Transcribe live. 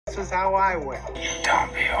This is how I win. You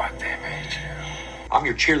don't be what they made you. I'm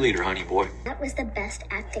your cheerleader, honey boy. That was the best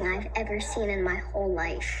acting I've ever seen in my whole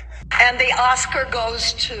life. And the Oscar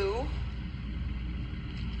goes to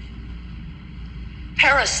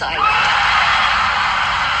Parasite.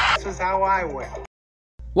 This is how I win.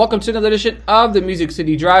 Welcome to another edition of the Music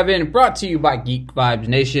City Drive-In, brought to you by Geek Vibes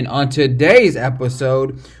Nation. On today's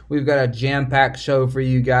episode, we've got a jam-packed show for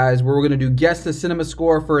you guys. We're going to do Guess the Cinema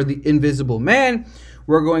Score for The Invisible Man.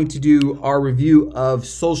 We're going to do our review of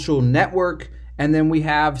Social Network. And then we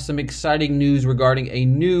have some exciting news regarding a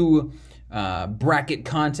new bracket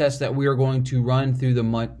contest that we are going to run through the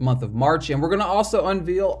month of March. And we're going to also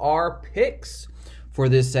unveil our picks for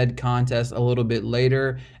this said contest a little bit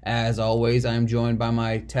later. As always, I'm joined by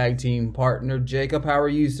my tag team partner, Jacob. How are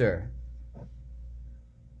you, sir?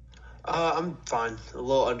 I'm fine. A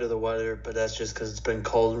little under the weather, but that's just because it's been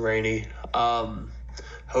cold and rainy.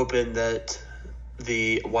 Hoping that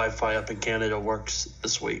the Wi-Fi up in Canada works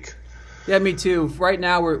this week. Yeah, me too. Right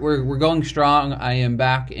now, we're going strong. I am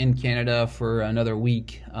back in Canada for another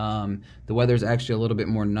week. The weather's actually a little bit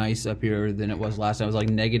more nice up here than it was last time. It was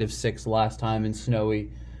like -6 last time and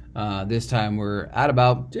snowy. This time we're at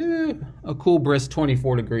about a cool brisk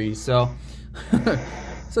 24 degrees. So,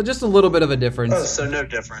 so just a little bit of a difference. Oh, so no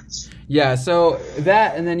difference. Yeah, so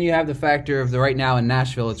that, and then you have the factor of right now in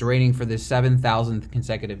Nashville, it's raining for the 7,000th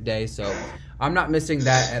consecutive day. So I'm not missing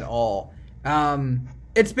that at all.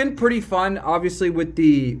 It's been pretty fun, obviously, with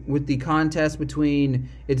the contest between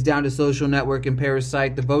It's Down to Social Network and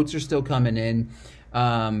Parasite. The votes are still coming in.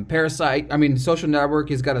 Social Network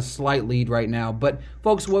has got a slight lead right now. But,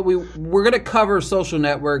 folks, we're going to cover Social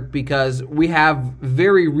Network because we have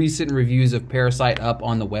very recent reviews of Parasite up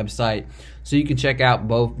on the website. So you can check out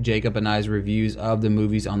both Jacob and I's reviews of the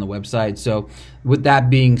movies on the website. So with that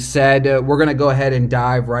being said, we're going to go ahead and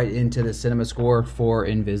dive right into the cinema score for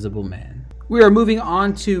Invisible Man. We are moving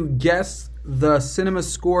on to Guess the Cinema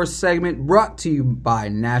Score segment, brought to you by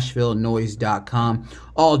NashvilleNoise.com.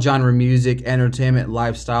 All genre music, entertainment,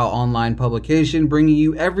 lifestyle, online publication, bringing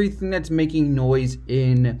you everything that's making noise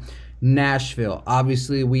in Nashville.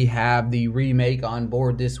 Obviously, we have the remake on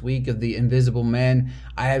board this week of The Invisible Man.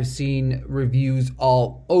 I have seen reviews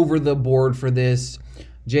all over the board for this.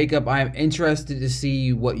 Jacob, I am interested to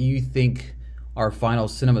see what you think our final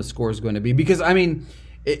cinema score is going to be, because, I mean,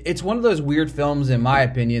 it's one of those weird films, in my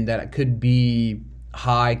opinion, that it could be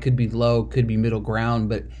high, could be low, could be middle ground,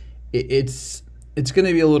 but it's going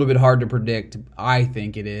to be a little bit hard to predict. I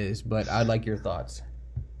think it is, but I'd like your thoughts.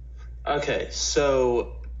 Okay,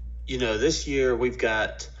 so, this year we've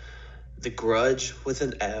got The Grudge with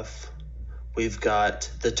an F. We've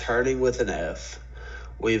got The Turning with an F.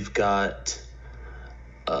 We've got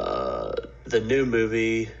the new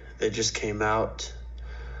movie that just came out.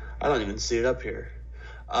 I don't even see it up here.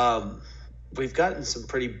 We've gotten some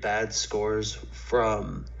pretty bad scores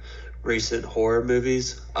from recent horror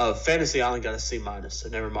movies. Fantasy Island got a C-, so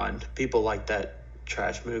never mind. People like that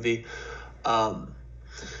trash movie. But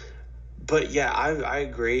yeah, I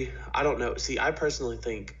agree. I don't know. See, I personally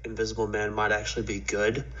think Invisible Man might actually be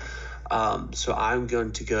good. So I'm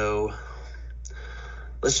going to go,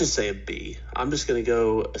 let's just say a B. I'm just going to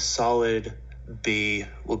go a solid B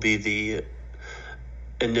will be the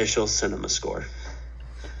initial cinema score.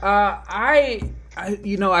 I've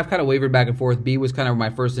kind of wavered back and forth. B was kind of my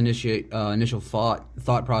first initial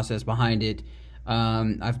thought process behind it.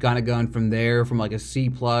 I've kind of gone from there, from like a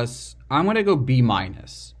C+. I'm going to go B-.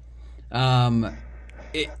 I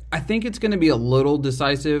think it's going to be a little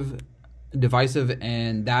divisive,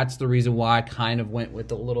 and that's the reason why I kind of went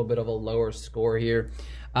with a little bit of a lower score here.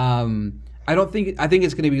 I think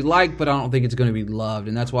it's going to be liked, but I don't think it's going to be loved,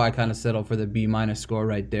 and that's why I kind of settled for the B- score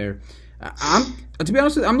right there. To be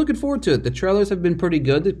honest with you, I'm looking forward to it. The trailers have been pretty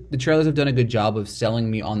good. The trailers have done a good job of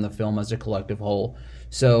selling me on the film as a collective whole.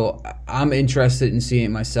 So I'm interested in seeing it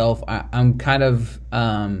myself. I'm kind of,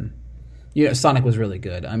 Sonic was really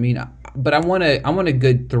good. I mean, but I want a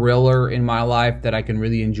good thriller in my life that I can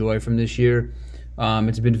really enjoy from this year.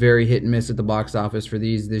 It's been very hit and miss at the box office for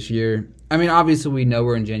this year. I mean, obviously we know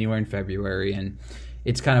we're in January and February, and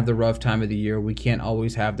it's kind of the rough time of the year. We can't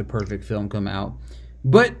always have the perfect film come out.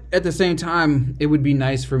 But at the same time, it would be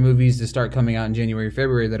nice for movies to start coming out in January,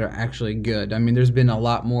 February that are actually good. I mean, there's been a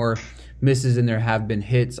lot more misses than there have been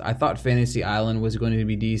hits. I thought Fantasy Island was going to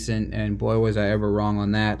be decent, and boy, was I ever wrong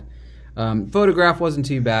on that. Photograph wasn't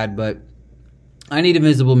too bad, but I need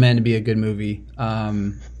Invisible Man to be a good movie.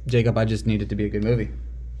 Jacob, I just need it to be a good movie.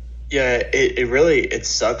 Yeah, it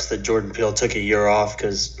sucks that Jordan Peele took a year off,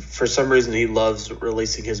 because for some reason he loves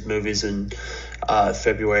releasing his movies in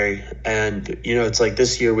February. And, it's like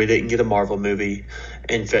this year we didn't get a Marvel movie,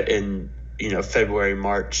 in February,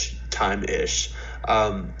 March time ish.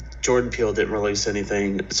 Jordan Peele didn't release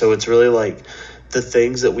anything, so it's really like the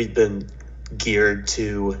things that we've been geared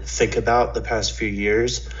to think about the past few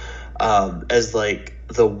years as like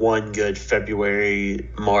the one good February,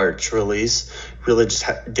 March release really just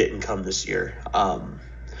didn't come this year,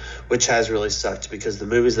 which has really sucked because the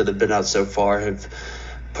movies that have been out so far have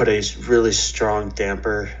put a really strong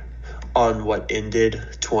damper on what ended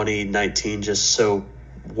 2019 just so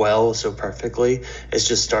well, so perfectly. It's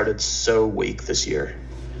just started so weak this year.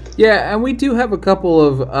 Yeah, and we do have a couple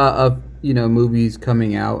of movies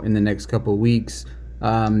coming out in the next couple of weeks.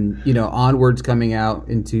 Onward's coming out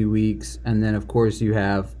in 2 weeks, and then of course you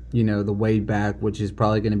have The Way Back, which is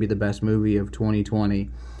probably going to be the best movie of 2020.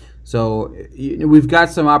 So we've got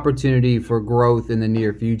some opportunity for growth in the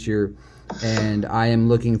near future, and I am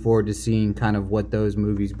looking forward to seeing kind of what those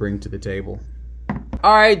movies bring to the table.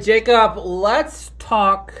 All right, Jacob, let's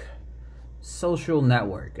talk Social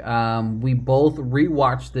Network. We both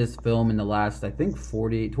rewatched this film in the last, I think,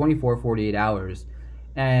 48 hours,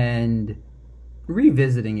 and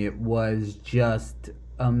revisiting it was just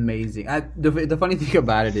amazing. The funny thing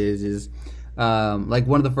about it is like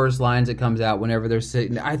one of the first lines that comes out whenever they're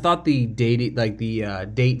sitting. I thought the date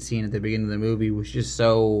scene at the beginning of the movie was just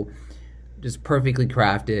perfectly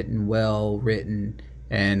crafted and well written.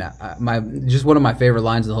 And just one of my favorite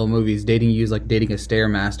lines of the whole movie is dating you is like dating a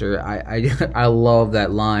Stairmaster. I love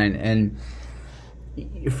that line. And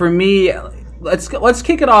for me, let's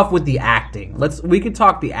kick it off with the acting. We could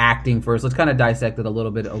talk the acting first. Let's kind of dissect it a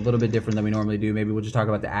little bit different than we normally do. Maybe we'll just talk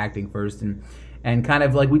about the acting first and kind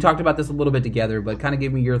of like we talked about this a little bit together, but kind of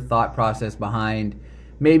give me your thought process behind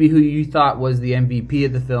maybe who you thought was the MVP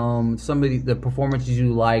of the film, some of the performances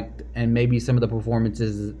you liked, and maybe some of the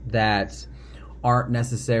performances that aren't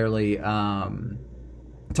necessarily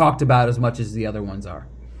talked about as much as the other ones are.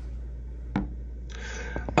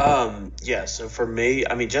 So for me,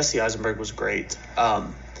 I mean, Jesse Eisenberg was great.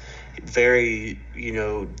 Very,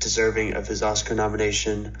 deserving of his Oscar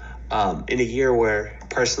nomination. In a year where,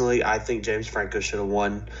 personally, I think James Franco should have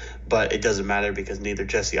won, but it doesn't matter because neither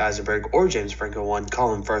Jesse Eisenberg or James Franco won.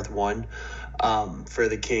 Colin Firth won for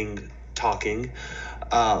The King Talking.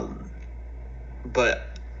 But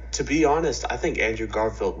to be honest, I think Andrew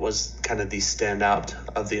Garfield was kind of the standout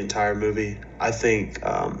of the entire movie. I think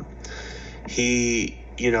he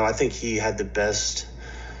had the best.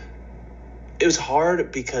 It was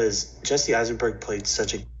hard because Jesse Eisenberg played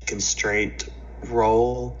such a constrained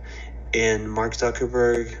role in Mark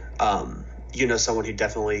Zuckerberg. Someone who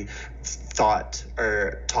definitely thought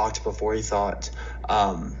or talked before he thought.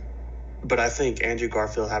 But I think Andrew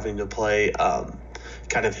Garfield having to play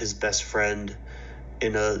kind of his best friend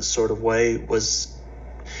in a sort of way was,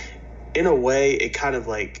 in a way, it kind of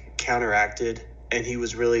like counteracted, and he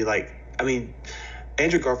was really like, I mean,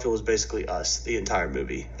 Andrew Garfield was basically us the entire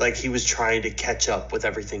movie. Like, he was trying to catch up with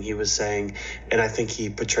everything he was saying, and I think he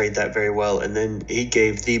portrayed that very well. And then he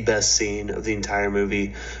gave the best scene of the entire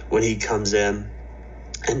movie when he comes in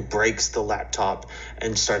and breaks the laptop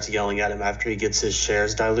and starts yelling at him after he gets his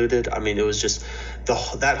shares diluted. I mean, it was just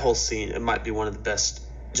that whole scene. It might be one of the best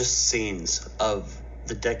just scenes of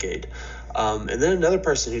the decade. And then another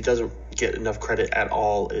person who doesn't get enough credit at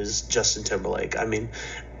all is Justin Timberlake. I mean,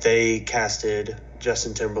 they casted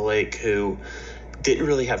Justin Timberlake, who didn't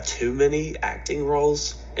really have too many acting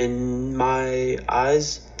roles in my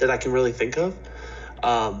eyes that I can really think of.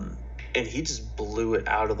 And he just blew it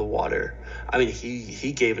out of the water. I mean,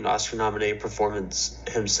 he gave an Oscar-nominated performance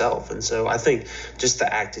himself. And so I think just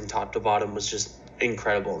the acting top to bottom was just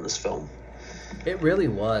incredible in this film. It really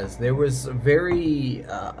was. There was a variety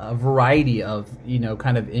of,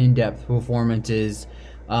 kind of in-depth performances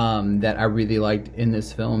that I really liked in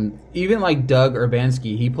this film. Even like Doug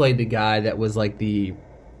Urbanski, he played the guy that was like the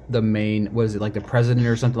main, what is it, like the president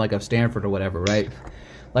or something like of Stanford or whatever, right?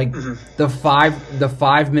 Like the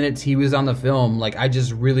 5 minutes he was on the film, like I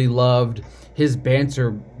just really loved his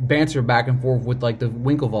banter back and forth with like the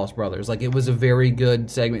Winklevoss brothers. Like it was a very good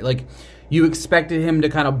segment. Like you expected him to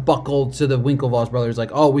kind of buckle to the Winklevoss brothers,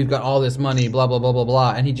 like, oh, we've got all this money, blah blah blah blah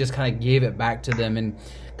blah, and he just kind of gave it back to them and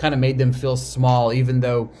kind of made them feel small, even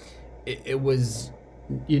though it was,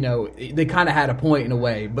 they kind of had a point in a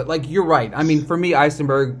way. But like you're right. I mean, for me,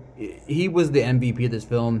 Eisenberg, he was the MVP of this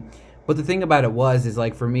film. But the thing about it is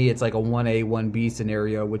like for me, it's like a 1A, 1B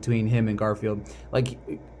scenario between him and Garfield. Like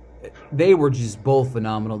they were just both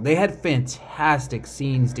phenomenal. They had fantastic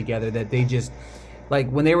scenes together that they just, like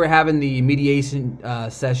when they were having the mediation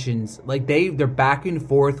sessions, like their back and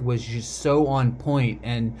forth was just so on point.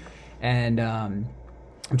 And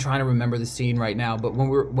I'm trying to remember the scene right now, but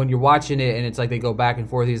when you're watching it and it's like they go back and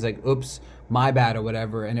forth, he's like, "Oops, my bad" or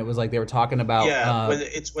whatever, and it was like they were talking about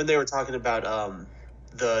when they were talking about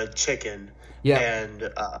the chicken, yeah,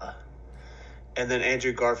 and then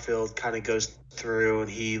Andrew Garfield kind of goes through and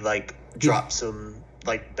he like drops some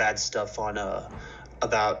like bad stuff on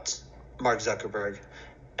about Mark Zuckerberg,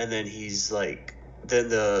 and then he's like, then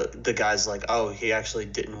the guy's like, oh, he actually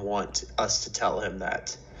didn't want us to tell him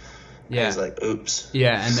that. Yeah, he's like, oops.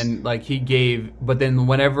 Yeah, and then like but then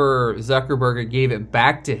whenever Zuckerberg gave it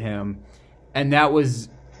back to him, and that was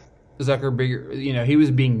Zuckerberg, you know, he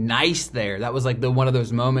was being nice there. That was like one of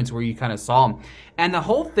those moments where you kind of saw him, and the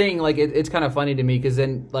whole thing, like it's kind of funny to me because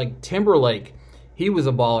then like Timberlake, he was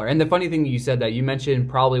a baller. And the funny thing you said that you mentioned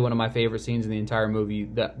probably one of my favorite scenes in the entire movie.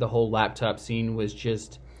 The whole laptop scene was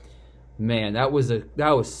just. Man, it was a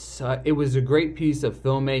great piece of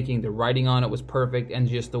filmmaking. The writing on it was perfect, and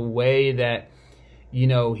just the way that, you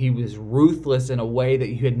know, he was ruthless in a way that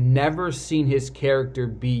you had never seen his character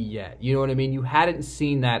be yet. You know what I mean? You hadn't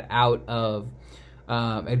seen that out of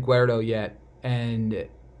Eduardo yet, and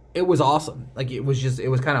it was awesome. Like it was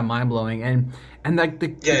kind of mind blowing, and like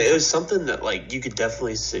it was something that like you could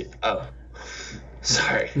definitely see. Oh,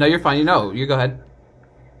 sorry. No, you're fine. You go ahead.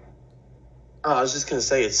 Oh, I was just gonna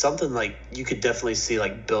say it's something like you could definitely see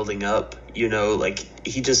like building up, you know, like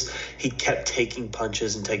he kept taking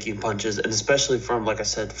punches, and especially from, like I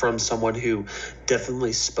said, from someone who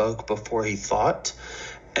definitely spoke before he thought,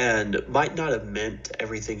 and might not have meant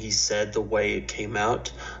everything he said the way it came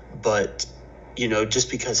out, but you know,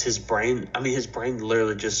 just because his brain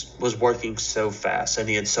literally just was working so fast, and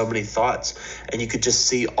he had so many thoughts, and you could just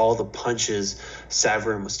see all the punches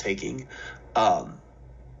Saverin was taking.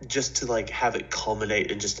 Just to like have it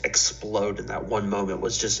culminate and just explode in that one moment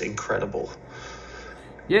was just incredible.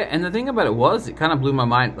 Yeah, and the thing about it was, it kind of blew my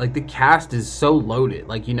mind. Like the cast is so loaded,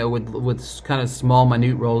 like, you know, with kind of small,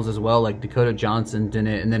 minute roles as well. Like Dakota Johnson's in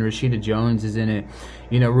it, and then Rashida Jones is in it.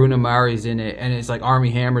 You know, Rooney Mara's in it, and it's like Armie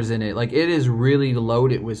Hammer's in it. Like it is really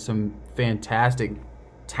loaded with some fantastic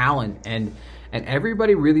talent, and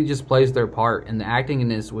everybody really just plays their part. And the acting in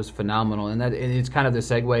this was phenomenal, and it's kind of the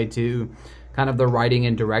segue to kind of the writing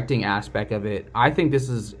and directing aspect of it. I think this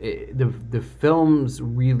is the film's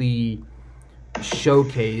really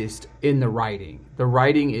showcased in the writing. The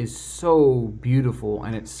writing is so beautiful,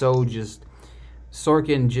 and it's so just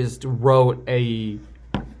Sorkin just wrote a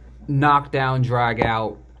knockdown, drag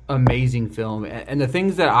out, amazing film. And the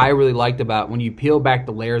things that I really liked about when you peel back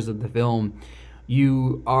the layers of the film,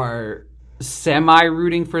 you are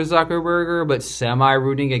semi-rooting for Zuckerberg, but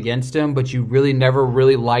semi-rooting against him, but you really never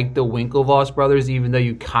really liked the Winklevoss brothers, even though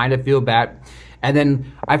you kind of feel bad. And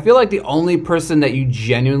then I feel like the only person that you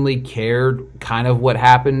genuinely cared kind of what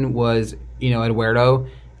happened was, you know, Eduardo.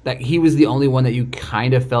 That he was the only one that you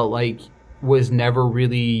kind of felt like was never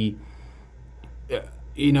really,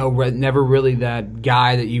 you know, never really that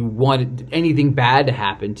guy that you wanted anything bad to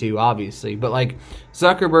happen to, obviously. But like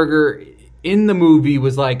Zuckerberg in the movie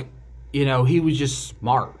was like, you know, he was just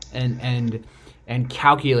smart and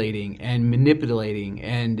calculating and manipulating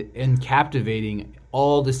and captivating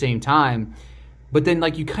all at the same time. But then,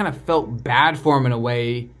 like, you kind of felt bad for him in a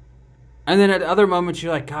way. And then at other moments,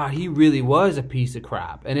 you're like, God, he really was a piece of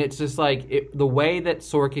crap. And it's just like the way that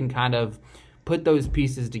Sorkin kind of put those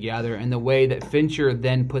pieces together, and the way that Fincher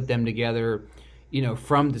then put them together, you know,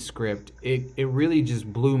 from the script, it really just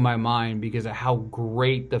blew my mind because of how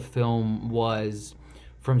great the film was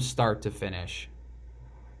from start to finish.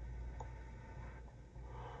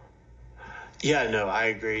 Yeah, no, I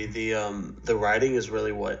agree. The writing is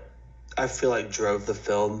really what I feel like drove the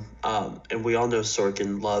film. And we all know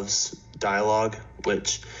Sorkin loves dialogue,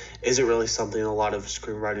 which isn't really something a lot of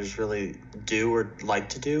screenwriters really do or like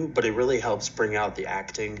to do, but it really helps bring out the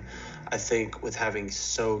acting, I think, with having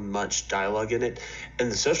so much dialogue in it.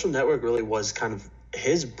 And The Social Network really was kind of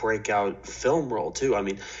his breakout film role too. I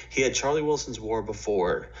mean, he had Charlie Wilson's War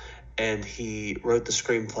before, and he wrote the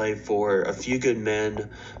screenplay for A Few Good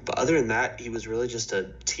Men, but other than that, he was really just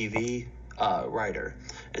a TV writer.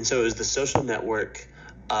 And so it was The Social Network.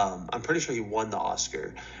 I'm pretty sure he won the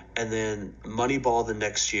Oscar. And then Moneyball the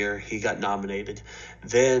next year, he got nominated.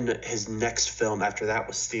 Then his next film after that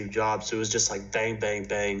was Steve Jobs. So it was just like bang, bang,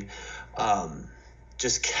 bang.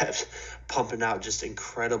 Just kept pumping out just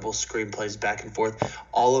incredible screenplays back and forth.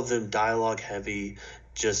 All of them dialogue heavy,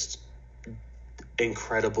 just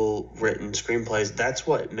incredible written screenplays. That's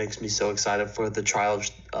what makes me so excited for the trial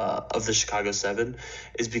of the Chicago 7,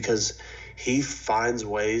 is because he finds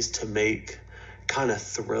ways to make kind of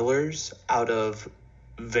thrillers out of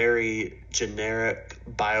very generic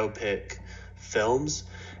biopic films.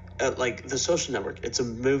 like The Social Network. It's a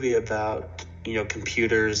movie about,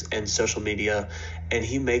 computers and social media, and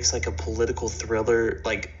he makes like a political thriller,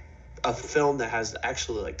 like a film that has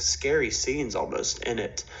actually like scary scenes almost in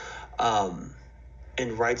it, and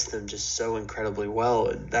writes them just so incredibly well.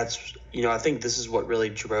 And that's, I think this is what really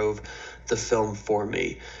drove the film for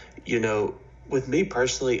me. With me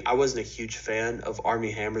personally, I wasn't a huge fan of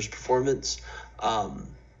Armie Hammer's performance,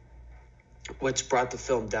 which brought the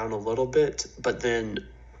film down a little bit. But then,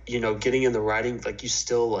 getting in the writing, like you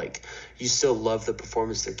still love the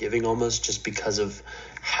performance they're giving almost just because of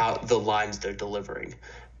how the lines they're delivering.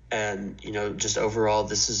 And, just overall,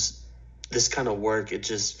 this kind of work,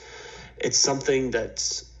 it's something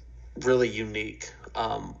that's really unique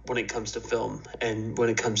when it comes to film and when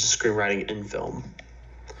it comes to screenwriting in film.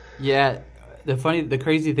 Yeah. The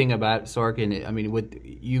crazy thing about Sorkin, I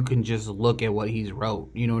mean, you can just look at what he's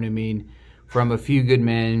wrote. You know what I mean? From A Few Good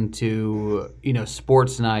Men to,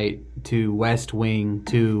 Sports Night to West Wing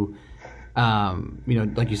to,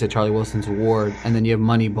 like you said, Charlie Wilson's Award, and then you have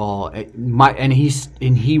Moneyball.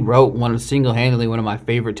 He wrote single-handedly one of my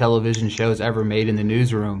favorite television shows ever made, in The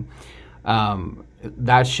Newsroom.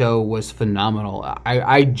 That show was phenomenal.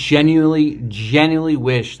 I genuinely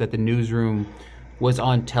wish that The Newsroom was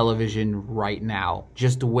on television right now.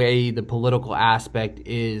 Just the way the political aspect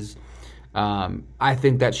is, I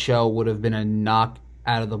think that show would have been a knock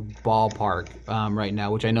out of the ballpark right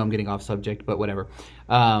now, which I know I'm getting off subject, but whatever.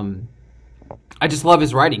 I just love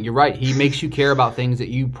his writing. You're right. He makes you care about things that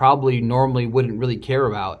you probably normally wouldn't really care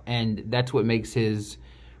about, and that's what makes his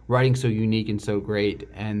writing so unique and so great.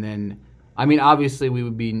 And then, I mean, obviously we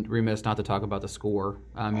would be remiss not to talk about the score.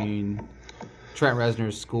 I mean, Trent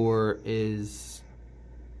Reznor's score is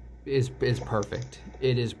perfect.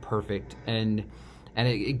 It is perfect, and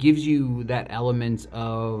it gives you that element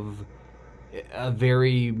of a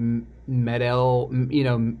very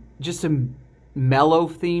just a mellow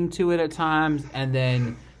theme to it at times, and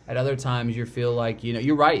then at other times you feel like,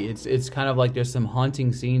 you're right. It's kind of like there's some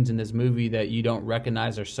haunting scenes in this movie that you don't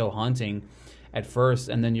recognize are so haunting at first,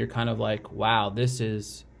 and then you're kind of like, wow, this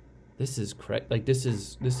is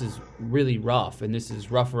really rough, and this is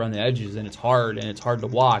rough around the edges, and it's hard to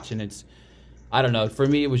watch, and it's, I don't know, for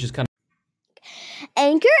me it was just kind of.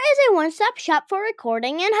 Anchor is a one-stop shop for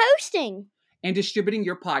recording and hosting and distributing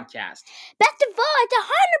your podcast. Best of all, it's 100%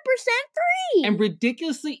 free and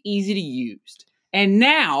ridiculously easy to use. And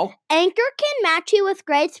now, Anchor can match you with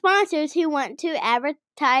great sponsors who want to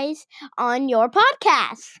advertise on your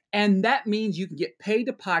podcast. And that means you can get paid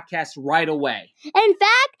to podcast right away. In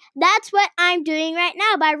fact, that's what I'm doing right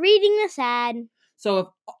now by reading this ad.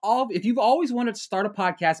 So if you've always wanted to start a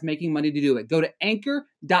podcast making money to do it, go to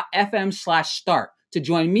anchor.fm/start to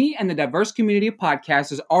join me and the diverse community of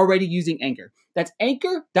podcasters already using Anchor. That's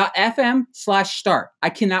anchor.fm/start. I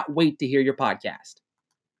cannot wait to hear your podcast.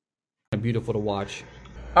 Beautiful to watch.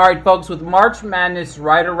 All right, folks, with March Madness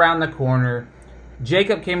right around the corner,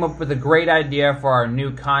 Jacob came up with a great idea for our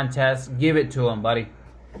new contest. Give it to him, buddy.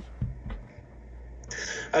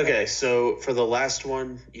 Okay, so for the last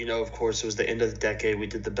one, of course, it was the end of the decade. We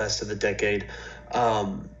did the best of the decade,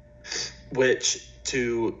 which,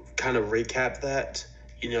 to kind of recap that,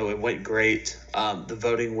 it went great. The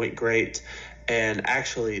voting went great. And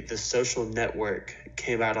actually, The Social Network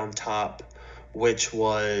came out on top, which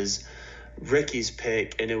was Ricky's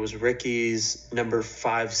pick, and it was Ricky's number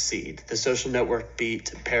 5 seed. The Social Network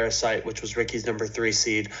beat Parasite, which was Ricky's number 3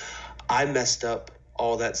 seed. I messed up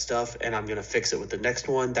all that stuff, and I'm going to fix it with the next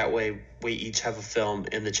one. That way we each have a film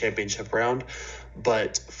in the championship round.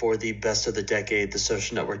 But for the best of the decade, The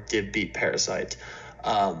Social Network did beat Parasite.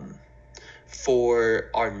 For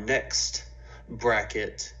our next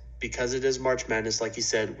bracket, because it is March Madness, like you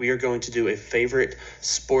said, we are going to do a favorite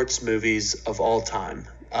sports movies of all time.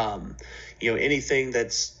 Anything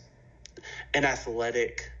that's an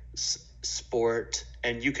athletic sport,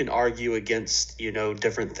 and you can argue against,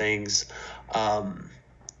 different things.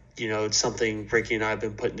 It's something Ricky and I have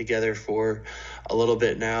been putting together for a little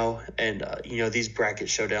bit now. And, these bracket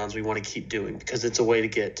showdowns we want to keep doing because it's a way to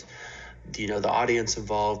get, the audience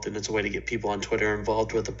involved, and it's a way to get people on Twitter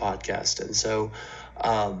involved with the podcast. And so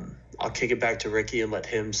I'll kick it back to Ricky and let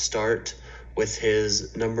him start with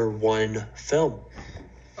his number 1 film.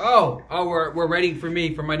 We're ready for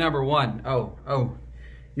me for my number 1.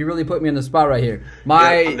 You really put me on the spot right here.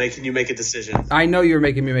 I'm making you make a decision. I know you're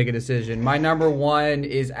making me make a decision. My number 1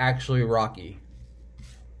 is actually Rocky.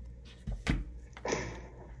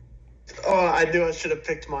 Oh, I knew I should have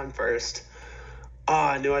picked mine first.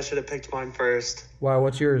 Why,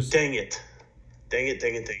 what's yours? Dang it.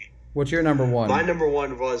 What's your number 1? My number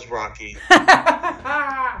 1 was Rocky.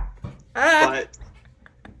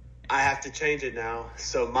 I have to change it now.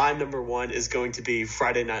 So my number 1 is going to be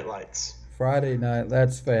Friday Night Lights. Friday night.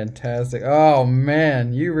 That's fantastic. Oh,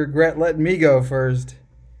 man. You regret letting me go first.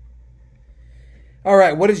 All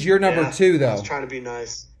right. What is your number 2, though? I was trying to be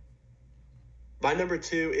nice. My number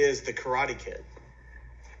 2 is The Karate Kid.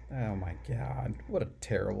 Oh, my God. What a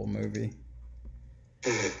terrible movie.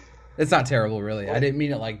 It's not terrible, really. I didn't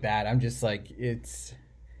mean it like that. I'm just like, it's...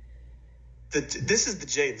 This is the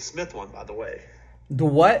Jaden Smith one, by the way. The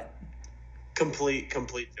what? Complete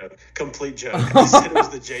joke. Complete joke. I said it was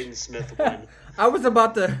the Jaden Smith one. I was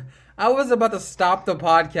about to stop the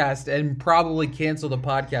podcast and probably cancel the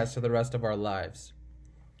podcast for the rest of our lives.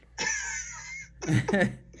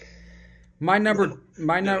 My number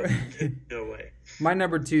No way. My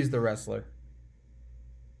number 2 is The Wrestler.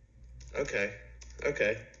 Okay.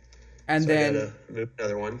 And so then I gotta move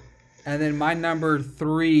another one. And then my number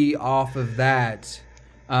 3 off of that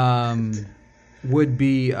would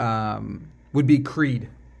be Creed.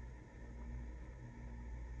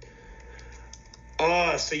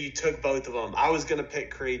 Oh, so you took both of them. I was gonna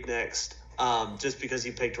pick Creed next, just because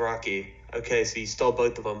you picked Rocky. Okay, so you stole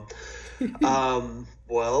both of them.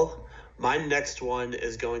 Well, my next one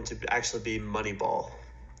is going to actually be Moneyball,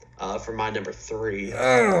 for my number 3.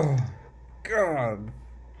 Oh, God.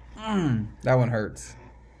 That one hurts.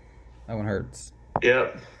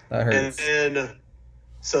 Yep. That hurts. And then,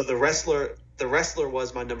 so the wrestler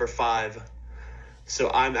was my number 5.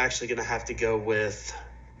 So I'm actually going to have to go with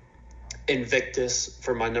Invictus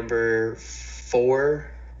for my number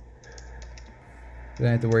 4. You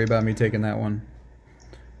don't have to worry about me taking that one.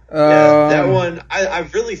 Yeah, that one, I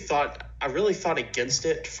really thought against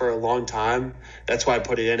it for a long time. That's why I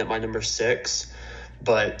put it in at my number 6.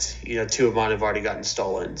 But, 2 of mine have already gotten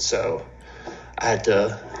stolen, so I had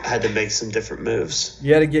to make some different moves.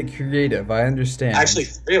 You had to get creative. I understand. Actually,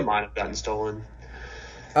 3 of mine have gotten stolen.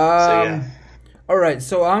 So yeah. All right,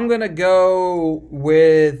 so I'm gonna go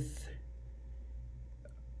with.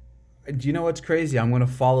 Do you know what's crazy? I'm gonna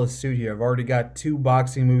follow suit here. I've already got 2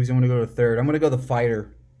 boxing movies. I'm gonna go to 3rd. I'm gonna go The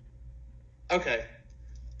Fighter. Okay,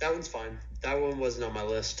 that one's fine. That one wasn't on my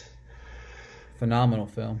list. Phenomenal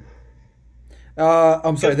film.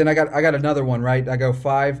 I'm sorry. Then I got another one, right? I go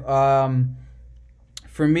 5.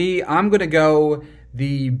 For me, I'm gonna go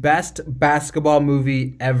the best basketball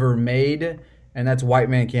movie ever made, and that's White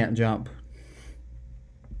Man Can't Jump.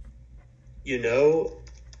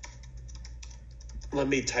 Let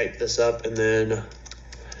me type this up, and then,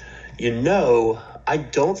 I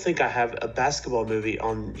don't think I have a basketball movie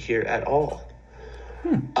on here at all.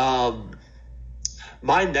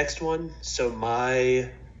 My next one, so my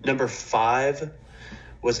number 5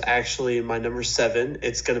 was actually my number 7.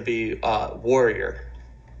 It's going to be Warrior.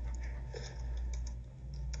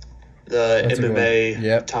 The MMA,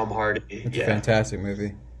 yep. Tom Hardy. It's a fantastic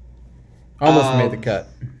movie. Almost made the cut.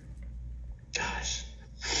 Gosh.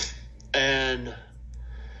 And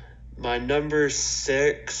my number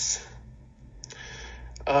 6.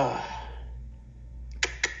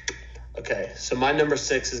 Okay, so my number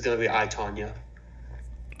 6 is going to be I, Tonya.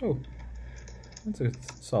 Oh, that's a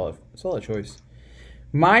solid choice.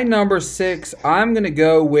 My number 6, I'm going to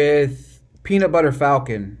go with Peanut Butter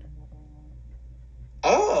Falcon.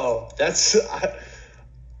 Oh, that's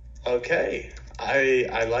okay.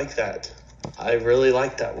 I like that. I really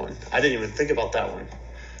like that one. I didn't even think about that one.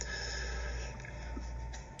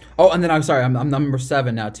 Oh, and then I'm sorry, I'm number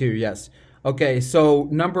 7 now too. Yes. Okay, so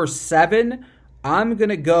number 7, I'm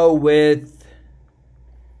gonna go with.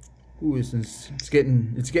 Ooh, it's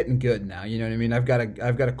getting good now. You know what I mean? I've got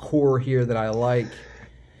a core here that I like.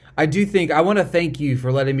 I do think I want to thank you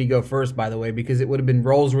for letting me go first, by the way, because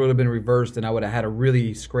roles would have been reversed, and I would have had to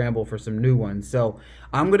really scramble for some new ones. So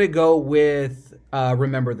I'm gonna go with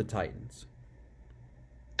Remember the Titans.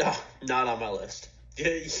 Oh, not on my list.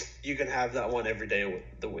 You can have that one every day of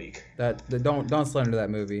the week. Don't slander that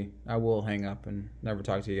movie. I will hang up and never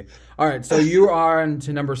talk to you. All right, so you are on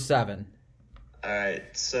to number 7. All right,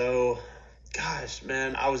 so, gosh,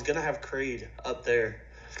 man, I was gonna have Creed up there.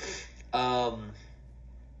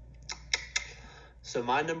 So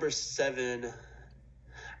my number 7,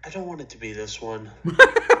 I don't want it to be this one.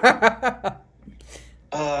 Because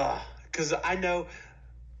I know.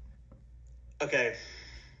 Okay.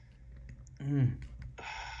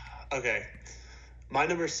 Okay. My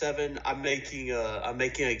number 7, I'm making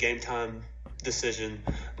a game time decision.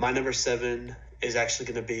 My number 7 is actually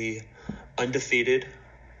going to be Undefeated,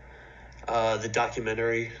 the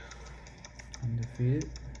documentary. Undefeated.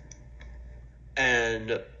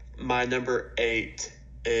 And my number 8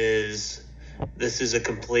 is, this is a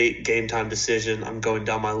complete game time decision. I'm going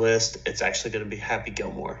down my list. It's actually going to be Happy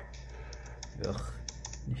Gilmore. Ugh.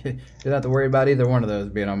 You don't have to worry about either one of those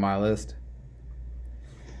being on my list.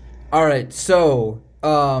 All right, so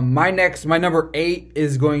my number 8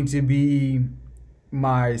 is going to be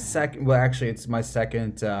my second. Well, actually, it's my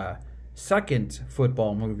second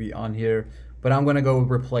football movie on here, but I'm going to go with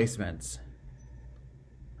Replacements.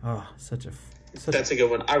 Oh, That's a good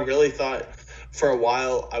one. I really thought for a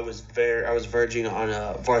while I was verging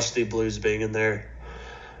on Varsity Blues being in there.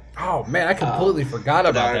 Oh man, I completely forgot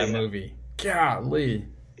about that movie. Golly.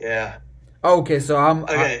 Yeah. Okay, so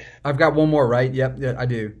Okay. I've got one more, right? Yep, yeah, I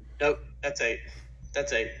do. Nope, that's 8.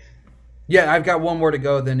 Yeah, I've got one more to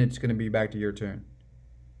go. Then it's going to be back to your turn.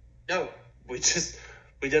 No, we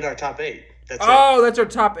did our top 8. That's Oh, that's our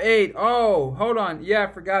top 8. Oh, hold on. Yeah, I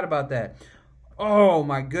forgot about that. Oh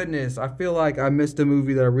my goodness, I feel like I missed a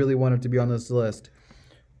movie that I really wanted to be on this list.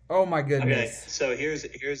 Oh my goodness. Okay, so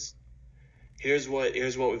here's what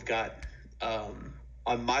we've got.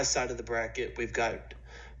 On my side of the bracket, we've got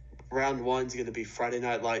round 1's going to be Friday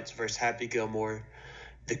Night Lights versus Happy Gilmore,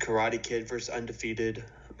 The Karate Kid versus Undefeated,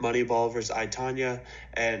 Moneyball versus I, Tonya,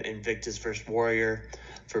 and Invictus versus Warrior.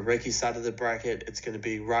 For Ricky's side of the bracket, it's going to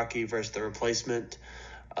be Rocky versus The Replacement.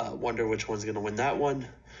 Wonder which one's going to win that one.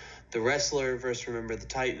 The Wrestler versus Remember the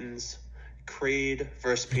Titans, Creed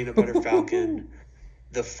versus Peanut Butter Falcon,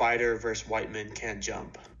 The Fighter versus White Men Can't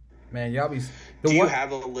Jump. Man, y'all be. Do you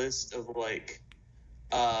have a list of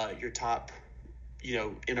your top,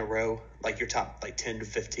 in a row, like your top 10 to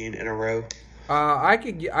 15 in a row? I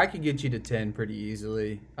could get you to 10 pretty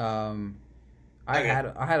easily. I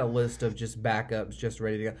had a list of just backups just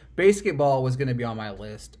ready to go. Basketball was going to be on my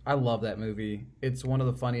list. I love that movie. It's one of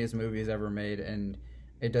the funniest movies ever made, and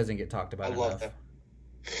it doesn't get talked about enough. I love that.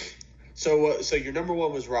 So your number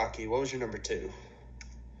 1 was Rocky. What was your number 2?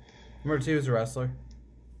 Number 2 is The Wrestler.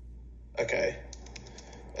 Okay.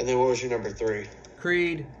 And then what was your number 3?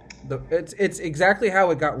 Creed. It's exactly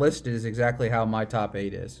how it got listed is exactly how my top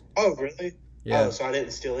 8 is. Oh, really? Yeah. Oh, so I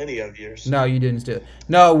didn't steal any of yours. No, you didn't steal.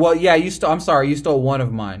 No, well, yeah, you stole. I'm sorry, you stole one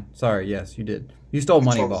of mine. Sorry, yes, you did. You stole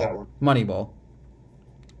Which one was that Moneyball. one? Moneyball.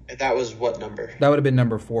 And that was what number? That would have been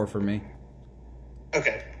number 4 for me.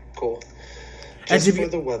 Okay, cool. And Just for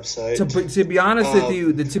the website. To be honest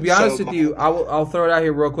with you, I'll throw it out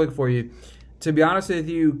here real quick for you. To be honest with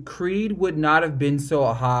you, Creed would not have been so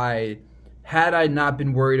high had I not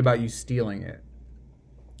been worried about you stealing it.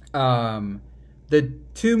 The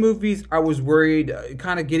 2 movies I was worried,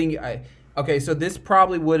 kind of getting. Okay, so this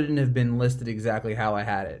probably wouldn't have been listed exactly how I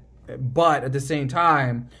had it, but at the same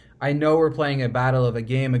time, I know we're playing a battle of a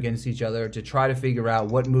game against each other to try to figure out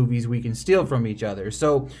what movies we can steal from each other.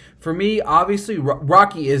 So for me, obviously,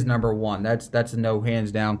 Rocky is number 1. That's a no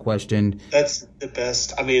hands down question. That's the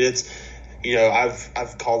best. I mean, it's.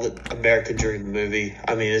 I've called it American Dream movie.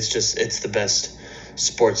 I mean, it's the best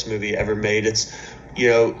sports movie ever made. It's,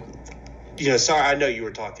 sorry, I know you were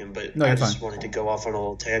talking, but No, I you're just fine. wanted to go off on a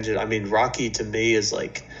little tangent. I mean, Rocky to me is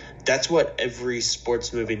that's what every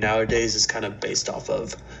sports movie nowadays is kind of based off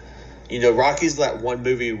of. Rocky's that one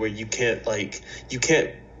movie where you can't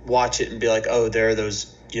watch it and be like, oh, there are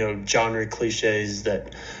those, genre cliches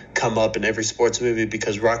that come up in every sports movie,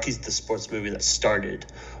 because Rocky's the sports movie that started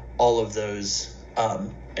all of those,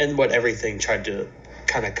 and what everything tried to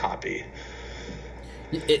kind of copy.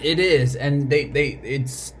 It is, and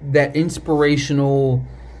it's that inspirational.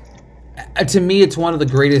 To me, it's one of the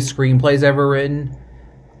greatest screenplays ever written.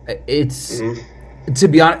 It's to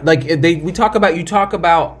be honest, you talk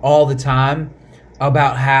about all the time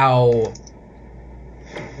about how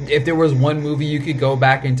if there was one movie you could go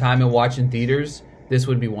back in time and watch in theaters, this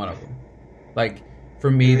would be one of them.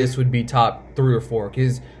 For me, this would be top 3 or 4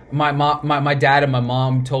 because. My dad and my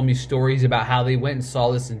mom told me stories about how they went and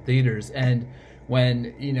saw this in theaters, and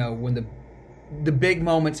when the big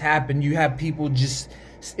moments happen, you have people just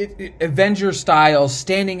Avenger style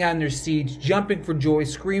standing on their seats, jumping for joy,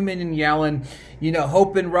 screaming and yelling,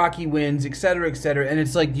 hoping Rocky wins, etc., etc. And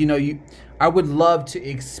it's I would love to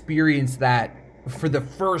experience that for the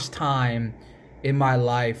first time in my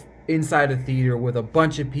life inside a theater with a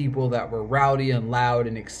bunch of people that were rowdy and loud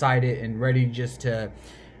and excited and ready just to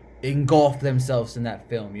engulf themselves in that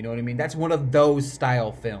film. You know what I mean? That's one of those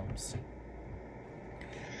style films.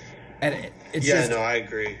 And I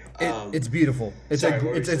agree. It's beautiful. It's sorry,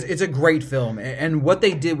 a great film. And what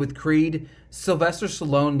they did with Creed, Sylvester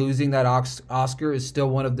Stallone losing that Oscar is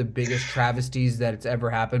still one of the biggest travesties that it's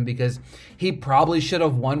ever happened, because he probably should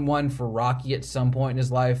have won one for Rocky at some point in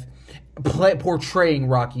his life, portraying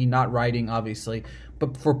Rocky, not writing obviously,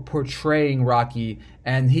 but for portraying Rocky,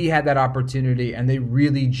 and he had that opportunity, and they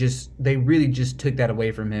really just took that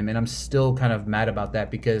away from him, and I'm still kind of mad about that,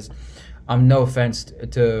 because no offense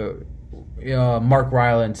to Mark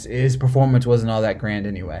Rylance, his performance wasn't all that grand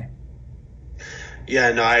anyway.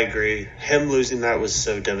 Yeah, no, I agree. Him losing that was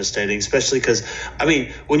so devastating, especially because, I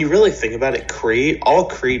mean, when you really think about it, all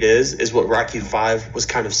Creed is what Rocky V was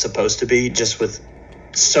kind of supposed to be, just with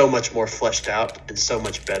so much more fleshed out and so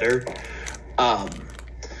much better.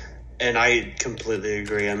 And I completely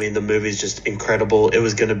agree. I mean, the movie's just incredible. It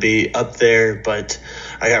was going to be up there, but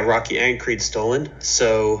I got Rocky and Creed stolen.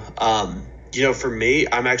 So, for me,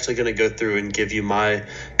 I'm actually going to go through and give you my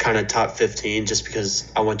kind of top 15 just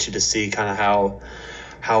because I want you to see kind of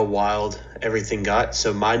how wild everything got.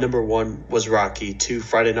 So my number 1 was Rocky, 2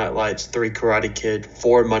 Friday Night Lights, 3 Karate Kid,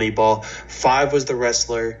 4 Moneyball, 5 was The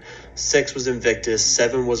Wrestler, 6 was Invictus,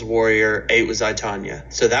 7 was Warrior, 8 was I,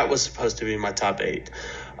 Tonya. So that was supposed to be my top 8.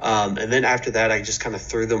 And then after that, I just kind of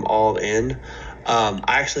threw them all in. I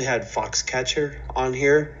actually had Foxcatcher on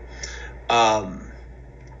here.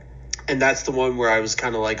 And that's the one where I was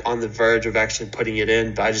kind of like on the verge of actually putting it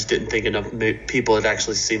in, but I just didn't think enough people had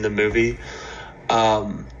actually seen the movie.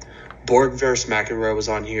 Borg vs. McEnroe was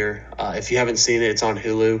on here. If you haven't seen it, it's on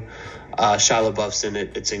Hulu. Shia LaBeouf's in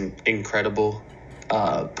it. It's incredible.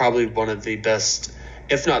 Probably one of the best,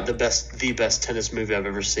 if not the best tennis movie I've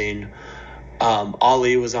ever seen.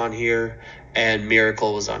 Ali was on here, and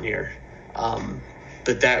Miracle was on here.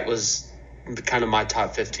 But that was kind of my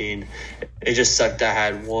top 15. It just sucked. I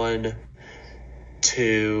had 1,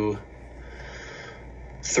 2,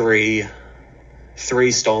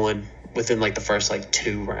 3 stolen within like the first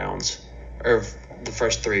 2 rounds, or the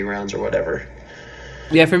first 3 rounds, or whatever.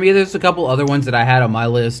 Yeah, for me, there's a couple other ones that I had on my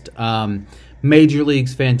list. Major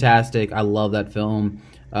League's fantastic. I love that film.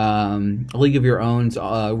 League of Your Own's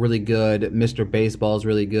really good. Mr. Baseball's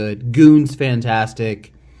really good. Goon's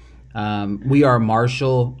fantastic. We Are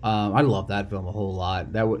Marshall. I love that film a whole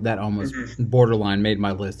lot. That almost borderline made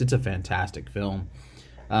my list. It's a fantastic film.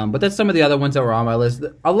 But that's some of the other ones that were on my list.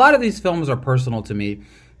 A lot of these films are personal to me.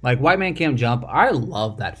 Like White Man Can't Jump. I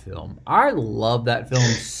love that film. I love that film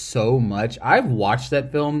so much. I've watched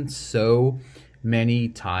that film so many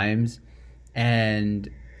times, and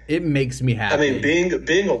it makes me happy. I mean,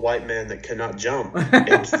 being a white man that cannot jump,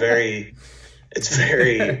 it's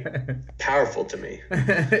very powerful to me.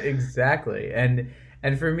 Exactly. And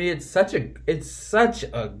for me, it's such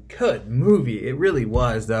a good movie. It really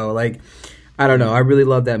was, though. Like, I don't know. I really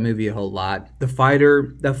love that movie a whole lot. The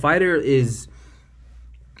Fighter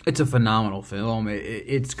it's a phenomenal film.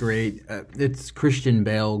 It's great. It's Christian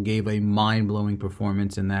Bale gave a mind-blowing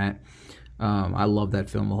performance in that. I love that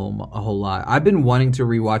film a whole lot. I've been wanting to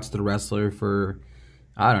rewatch The Wrestler for,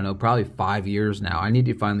 I don't know, probably 5 years now. I need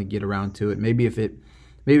to finally get around to it. Maybe if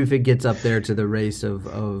it gets up there to the race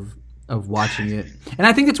of watching it. And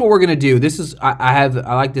I think that's what we're gonna do. I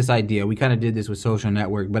like this idea. We kind of did this with Social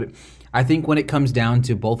Network, but I think when it comes down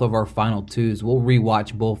to both of our final 2s, we'll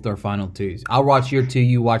rewatch both our final 2s. I'll watch your 2,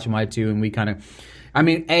 you watch my 2, and we kind of. I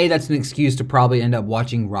mean, A, that's an excuse to probably end up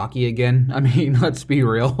watching Rocky again. I mean, let's be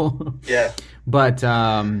real. Yeah. But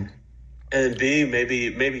and B,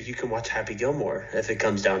 maybe you can watch Happy Gilmore if it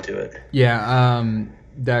comes down to it. Yeah,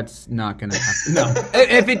 that's not gonna happen. No.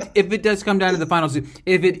 if it does come down to the finals, if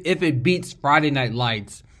it beats Friday Night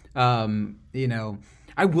Lights,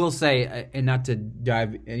 I will say, and not to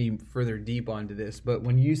dive any further deep onto this, but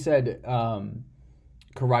when you said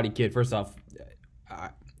Karate Kid, first off,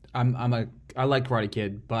 I like Karate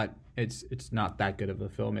Kid, but it's not that good of a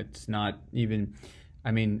film. It's not even.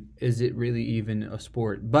 I mean, is it really even a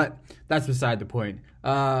sport? But that's beside the point.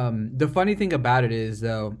 The funny thing about it is,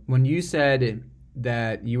 though, when you said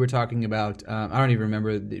that you were talking about, I don't even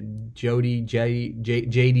remember, JD,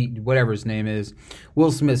 whatever his name is,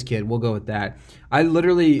 Will Smith's kid. We'll go with that. I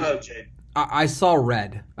literally, I saw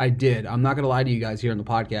Red. I did. I'm not going to lie to you guys here on the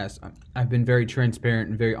podcast. I've been very transparent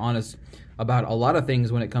and very honest about a lot of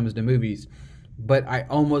things when it comes to movies. But I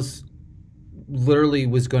almost literally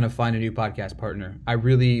was going to find a new podcast partner.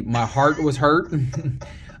 My heart was hurt.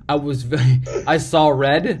 I saw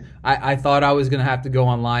Red. I thought I was going to have to go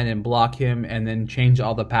online and block him and then change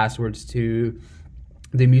all the passwords to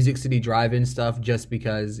the Music City Drive-In stuff just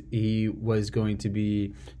because he was going to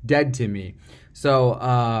be dead to me. So,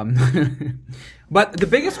 but the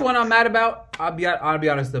biggest one I'm mad about, I'll be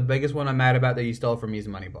honest, the biggest one I'm mad about that you stole from me is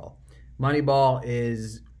Moneyball. Moneyball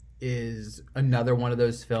is another one of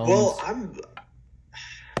those films. Well,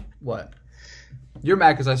 What? You're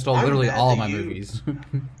mad because I stole literally all of my movies.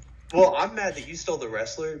 Well, I'm mad that you stole The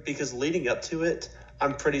Wrestler because leading up to it,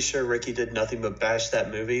 I'm pretty sure Ricky did nothing but bash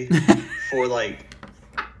that movie for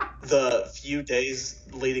the few days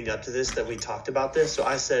leading up to this that we talked about this. So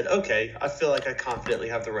I said, okay, I feel like I confidently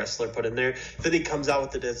have The Wrestler put in there. Then he comes out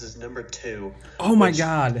with it as his number 2. Oh my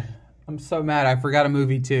God. I'm so mad. I forgot a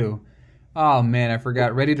movie too. Oh man, I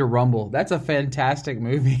forgot. Ready to Rumble. That's a fantastic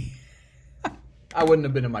movie. I wouldn't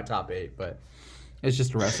have been in my top 8, but it's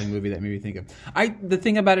just a wrestling movie that made me think of. The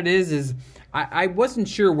thing about it is I wasn't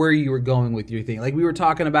sure where you were going with your thing. Like, we were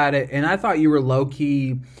talking about it, and I thought you were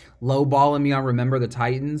low-key low-balling me on Remember the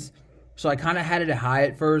Titans. So I kind of had it high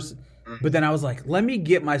at first, but then I was like, let me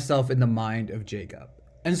get myself in the mind of Jacob.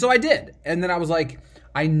 And so I did. And then I was like,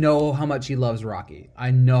 I know how much he loves Rocky.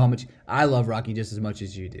 I know how much I love Rocky just as much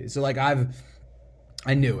as you do. So like I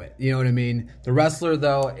knew it. You know what I mean? The wrestler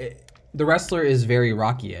though, the wrestler is very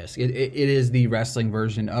Rocky-esque. It is the wrestling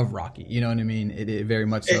version of Rocky. You know what I mean? It very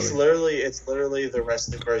much so. It's literally the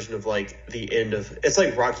wrestling version of like the end of. It's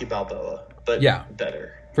like Rocky Balboa, but yeah,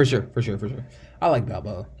 better. For sure. I like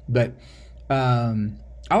Balboa, but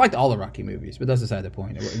I liked all the Rocky movies, but that's beside the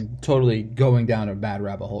point. We're totally going down a bad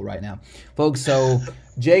rabbit hole right now. Folks, so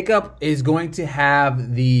Jacob is going to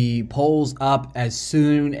have the polls up as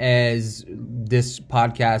soon as this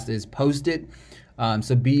podcast is posted.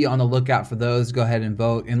 So be on the lookout for those. Go ahead and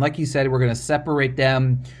vote. And like you said, we're going to separate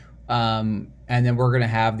them, and then we're going to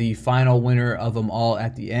have the final winner of them all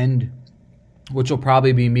at the end, which will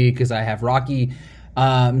probably be me because I have Rocky.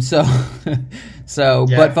 But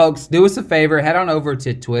folks, do us a favor, head on over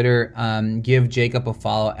to Twitter, give Jacob a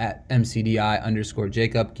follow at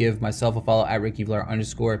MCDI_Jacob, give myself a follow at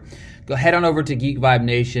RickyVlar_. Go head on over to Geek Vibe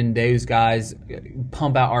Nation. Those guys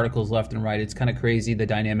pump out articles left and right. It's kind of crazy the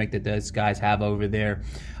dynamic that those guys have over there.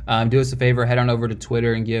 Do us a favor, head on over to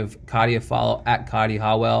Twitter and give Cody a follow at Cody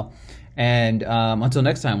Howell. And until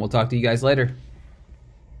next time, we'll talk to you guys later.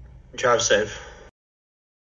 Drive safe.